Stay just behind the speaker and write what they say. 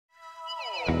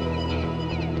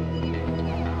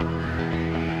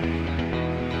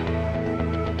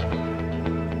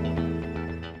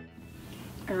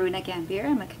Aruna Gambhir.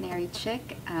 I'm a Canary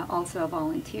Chick, also a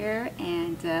volunteer,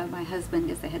 and my husband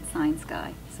is the head science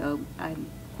guy, so I'm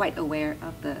quite aware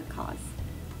of the cause.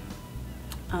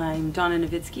 I'm Donna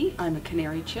Novitsky. I'm a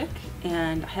Canary Chick,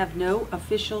 and I have no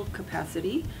official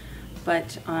capacity,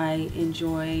 but I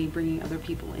enjoy bringing other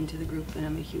people into the group, and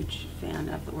I'm a huge fan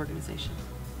of the organization.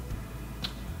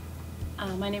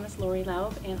 My name is Lori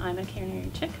Laub, and I'm a Canary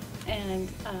Chick, and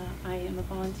I am a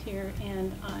volunteer,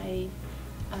 and I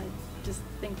just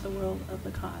think the world of the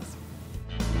cause.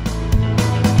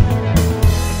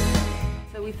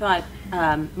 So we thought,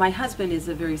 my husband is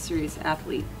a very serious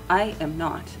athlete. I am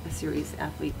not a serious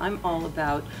athlete. I'm all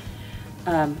about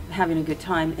having a good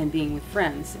time and being with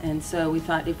friends. And so we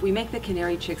thought if we make the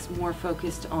Canary Chicks more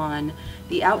focused on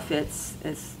the outfits,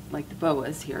 as like the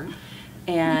boas here,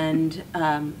 and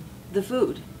the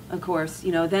food, of course,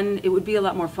 you know, then it would be a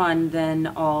lot more fun than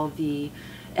all the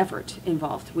effort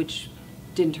involved, which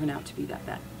didn't turn out to be that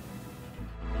bad.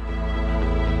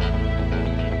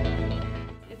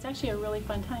 It's actually a really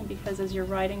fun time because as you're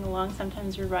riding along,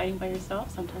 sometimes you're riding by yourself,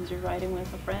 sometimes you're riding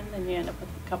with a friend, and you end up with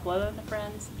a couple other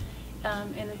friends.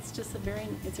 And it's just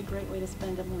it's a great way to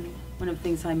spend a morning. One of the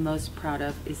things I'm most proud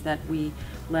of is that we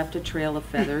left a trail of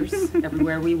feathers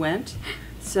everywhere we went.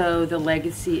 So the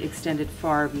legacy extended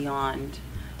far beyond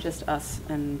just us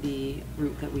and the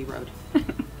route that we rode.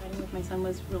 Riding with my son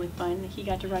was really fun. He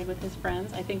got to ride with his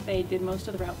friends. I think they did most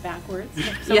of the route backwards.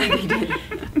 So yeah, they did.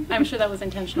 I'm sure that was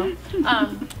intentional.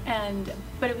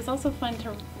 But it was also fun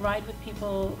to ride with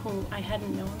people who I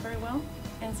hadn't known very well.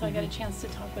 And so I got a chance to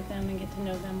talk with them and get to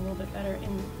know them a little bit better.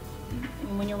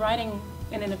 And when you're riding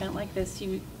in an event like this,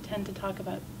 you tend to talk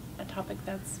about a topic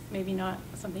that's maybe not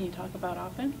something you talk about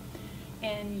often.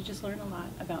 And you just learn a lot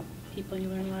about people, and you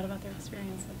learn a lot about their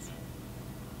experiences.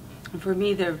 For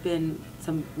me, there have been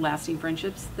some lasting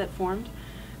friendships that formed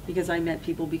because I met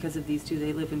people because of these two.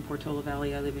 They live in Portola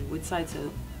Valley, I live in Woodside,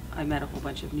 so I met a whole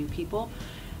bunch of new people.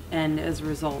 And as a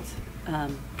result,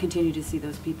 continue to see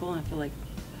those people, and I feel like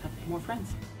I have more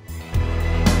friends.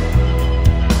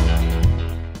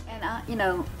 And you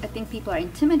know, I think people are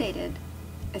intimidated,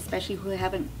 especially who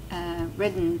haven't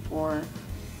ridden for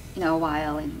a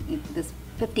while, and this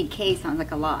 50K sounds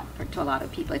like a lot to a lot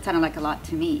of people. It sounded like a lot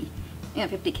to me.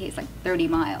 50K is like 30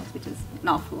 miles, which is an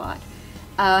awful lot.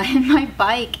 And my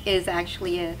bike is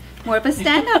actually more of a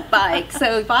stand-up bike,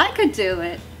 so if I could do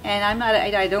it, and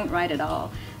I don't ride at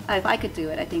all, if I could do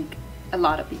it, I think a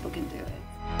lot of people can do it.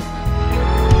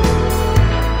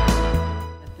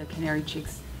 The Canary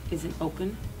Chicks is an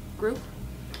open group,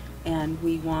 and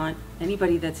we want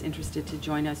anybody that's interested to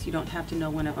join us. You don't have to know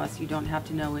one of us. You don't have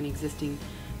to know an existing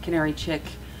Canary Chick.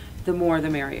 The more the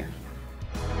merrier.